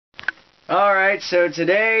Alright, so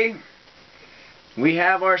today we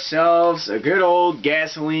have ourselves a good old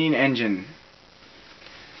gasoline engine.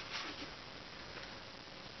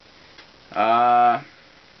 Not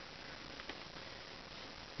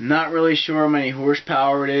really sure how many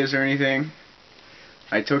horsepower it is or anything.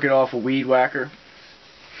 I took it off a weed whacker.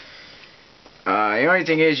 The only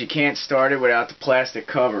thing is you can't start it without the plastic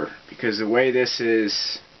cover, because the way this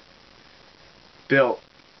is built,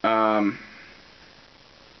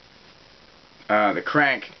 the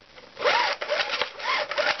crank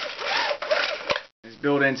is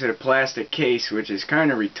built into the plastic case, which is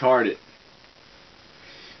kind of retarded.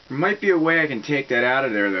 There might be a way I can take that out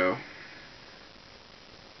of there though.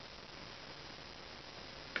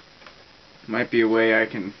 Might be a way I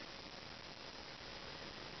can.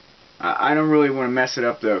 I don't really want to mess it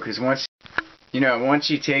up though, because once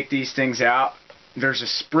you take these things out, there's a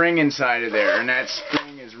spring inside of there, and that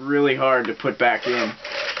spring is really hard to put back in.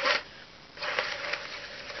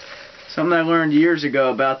 Something I learned years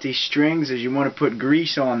ago about these strings is you want to put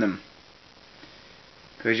grease on them,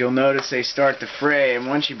 because you'll notice they start to fray, and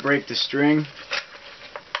once you break the string,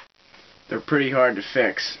 they're pretty hard to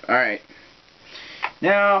fix. Alright,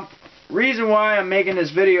 now reason why I'm making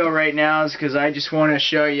this video right now is because I just want to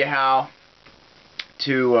show you how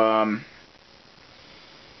to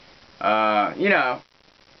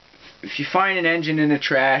if you find an engine in the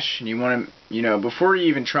trash and you want to, before you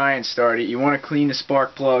even try and start it, you want to clean the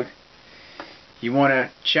spark plug. You want to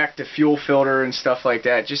check the fuel filter and stuff like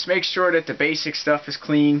that. Just make sure that the basic stuff is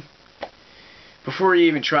clean before you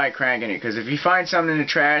even try cranking it, because if you find something in the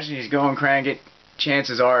trash and you just go and crank it,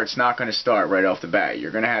 chances are it's not going to start right off the bat. You're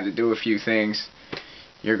going to have to do a few things.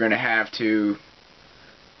 You're going to have to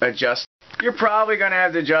adjust. You're probably going to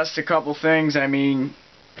have to adjust a couple things,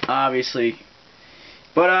 obviously.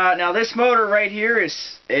 But now this motor right here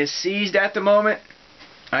is seized at the moment.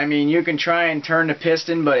 You can try and turn the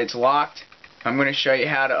piston, but it's locked. I'm going to show you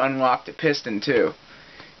how to unlock the piston too,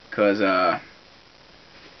 because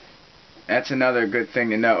that's another good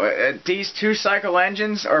thing to know. These 2-cycle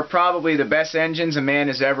engines are probably the best engines a man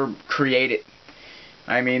has ever created.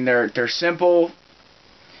 They're simple.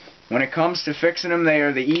 When it comes to fixing them, they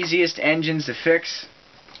are the easiest engines to fix.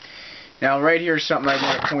 Now right here is something I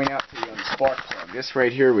want to point out to you on the spark plug. This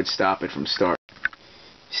right here would stop it from starting.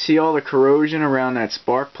 See all the corrosion around that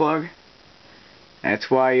spark plug?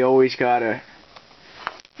 That's why you always gotta,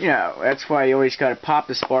 pop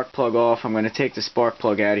the spark plug off. I'm going to take the spark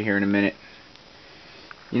plug out of here in a minute.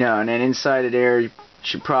 And then inside of there, you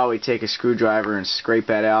should probably take a screwdriver and scrape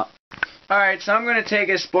that out. Alright, so I'm going to take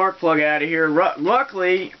a spark plug out of here.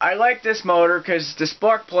 Luckily, I like this motor because the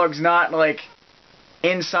spark plug's not like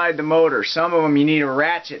inside the motor. Some of them you need a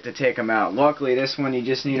ratchet to take them out. Luckily, this one you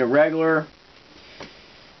just need a regular,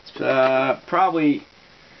 probably.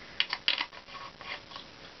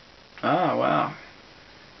 Oh, wow.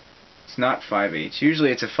 It's not 5/8. Usually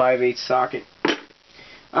it's a 5/8 socket.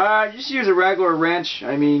 Just use a regular wrench.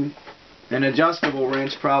 An adjustable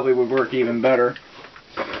wrench probably would work even better.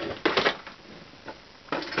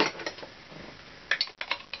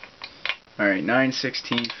 Alright,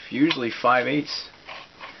 9/16, usually 5/8.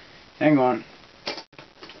 Hang on.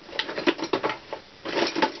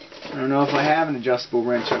 I don't know if I have an adjustable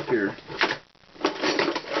wrench up here.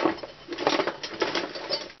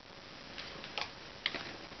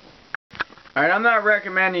 Alright, I'm not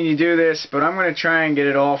recommending you do this, but I'm going to try and get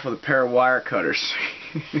it off with a pair of wire cutters.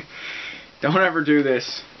 Don't ever do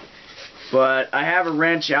this. But I have a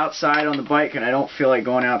wrench outside on the bike and I don't feel like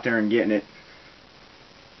going out there and getting it.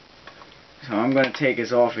 So I'm going to take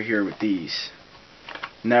this off of here with these.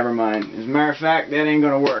 Never mind. As a matter of fact, that ain't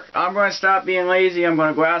going to work. I'm going to stop being lazy. I'm going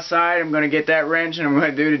to go outside. I'm going to get that wrench and I'm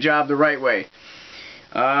going to do the job the right way.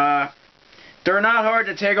 They're not hard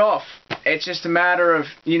to take off. It's just a matter of,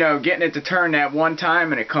 getting it to turn that one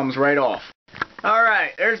time and it comes right off.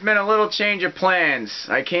 Alright, there's been a little change of plans.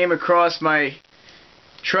 I came across my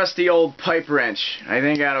trusty old pipe wrench. I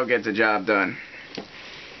think that'll get the job done.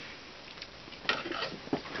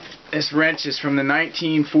 This wrench is from the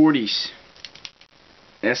 1940s.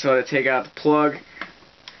 That's how to take out the plug.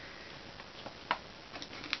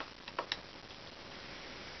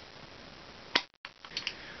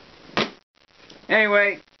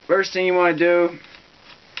 Anyway, first thing you want to do,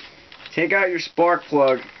 take out your spark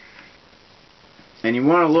plug and you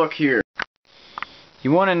want to look here.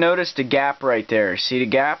 You want to notice the gap right there. See the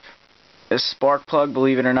gap? This spark plug,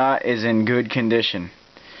 believe it or not, is in good condition.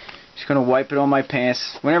 Just going to wipe it on my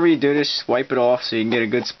pants. Whenever you do this, wipe it off so you can get a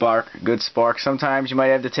good spark. Sometimes you might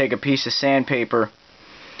have to take a piece of sandpaper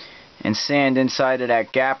and sand inside of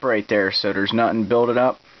that gap right there so there's nothing building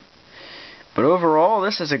up. But overall,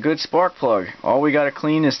 this is a good spark plug. All we got to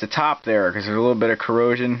clean is the top there, because there's a little bit of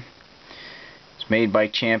corrosion. It's made by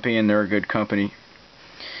Champion. They're a good company.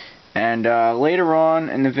 And later on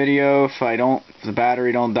in the video, if the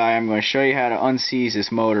battery don't die, I'm going to show you how to unseize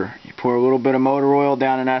this motor. You pour a little bit of motor oil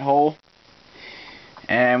down in that hole,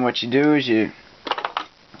 and what you do is you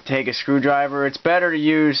take a screwdriver. It's better to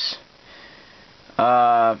use,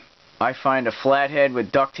 I find, a flathead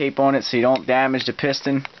with duct tape on it so you don't damage the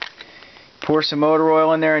piston. Pour some motor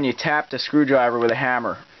oil in there and you tap the screwdriver with a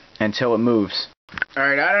hammer until it moves.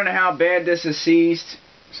 Alright, I don't know how bad this is seized,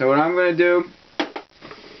 so what I'm going to do,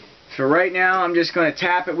 for right now, I'm just going to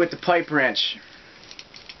tap it with the pipe wrench.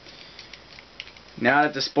 Now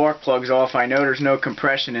that the spark plug's off, I know there's no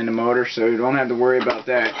compression in the motor, so you don't have to worry about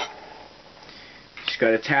that. Just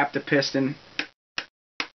got to tap the piston.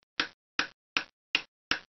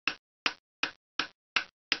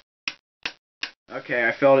 Okay,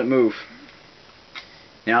 I felt it move.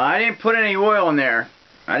 Now, I didn't put any oil in there.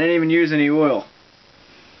 I didn't even use any oil.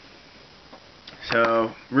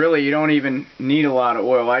 So, really, you don't even need a lot of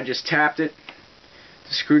oil. I just tapped it,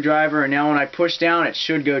 the screwdriver, and now when I push down, it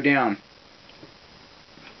should go down.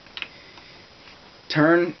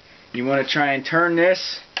 Turn. You want to try and turn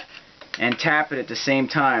this and tap it at the same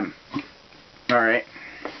time. Alright.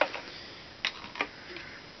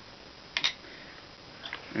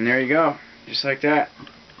 And there you go. Just like that.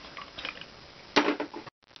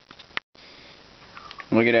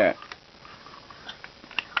 Look at that.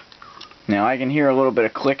 Now I can hear a little bit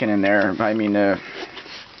of clicking in there. I mean, the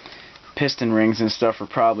piston rings and stuff are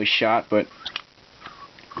probably shot, but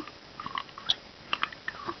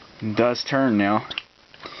it does turn now.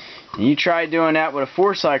 And you try doing that with a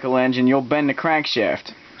 4-cycle engine, you'll bend the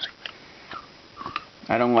crankshaft.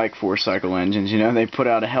 I don't like 4-cycle engines, you know, they put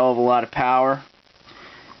out a hell of a lot of power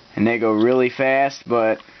and they go really fast,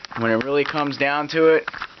 but when it really comes down to it,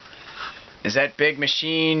 is that big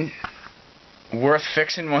machine worth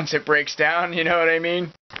fixing once it breaks down, you know what I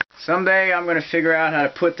mean? Someday I'm going to figure out how to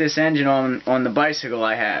put this engine on the bicycle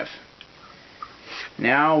I have.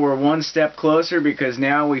 Now we're one step closer because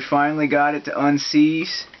now we finally got it to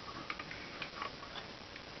unseize.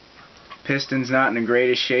 Piston's not in the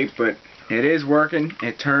greatest shape, but it is working.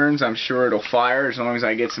 It turns. I'm sure it'll fire as long as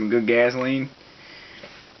I get some good gasoline.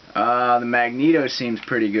 The magneto seems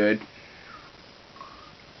pretty good.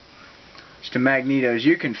 The magnetos,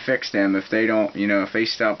 you can fix them if they don't, you know, if they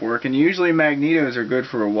stop working. Usually magnetos are good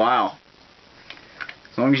for a while,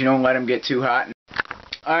 as long as you don't let them get too hot.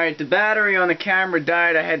 Alright, the battery on the camera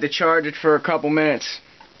died. I had to charge it for a couple minutes.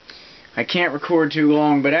 I can't record too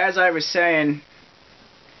long, but as I was saying,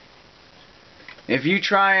 if you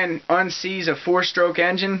try and unseize a 4-stroke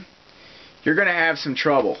engine, you're going to have some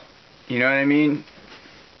trouble. You know what I mean?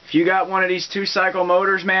 If you got one of these 2-cycle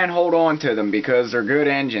motors, man, hold on to them because they're good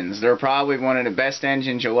engines. They're probably one of the best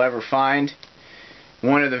engines you'll ever find.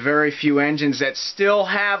 One of the very few engines that still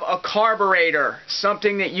have a carburetor,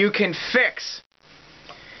 something that you can fix.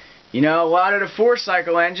 You know, a lot of the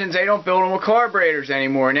 4-cycle engines, they don't build them with carburetors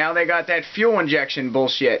anymore. Now they got that fuel injection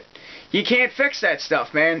bullshit. You can't fix that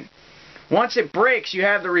stuff, man. Once it breaks, you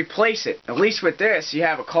have to replace it. At least with this, you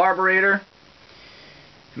have a carburetor.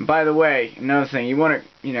 And by the way, another thing, you want to,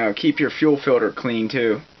 you know, keep your fuel filter clean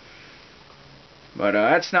too. But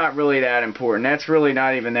that's not really that important. That's really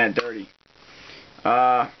not even that dirty.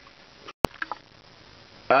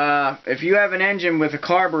 If you have an engine with a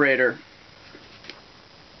carburetor,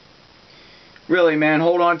 really, man,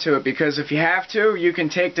 hold on to it, because if you have to, you can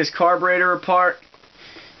take this carburetor apart.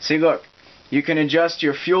 See, look, you can adjust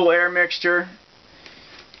your fuel air mixture.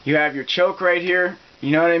 You have your choke right here.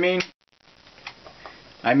 You know what I mean?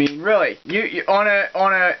 I mean, really, you on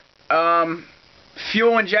a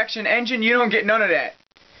fuel injection engine, you don't get none of that.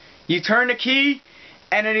 You turn the key,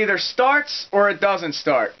 and it either starts or it doesn't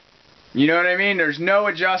start. You know what I mean? There's no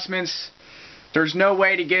adjustments. There's no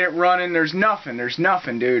way to get it running. There's nothing. There's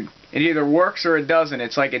nothing, dude. It either works or it doesn't.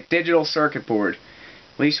 It's like a digital circuit board.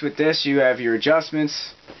 At least with this, you have your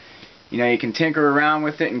adjustments. You know, you can tinker around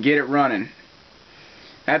with it and get it running.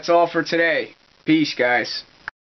 That's all for today. Peace, guys.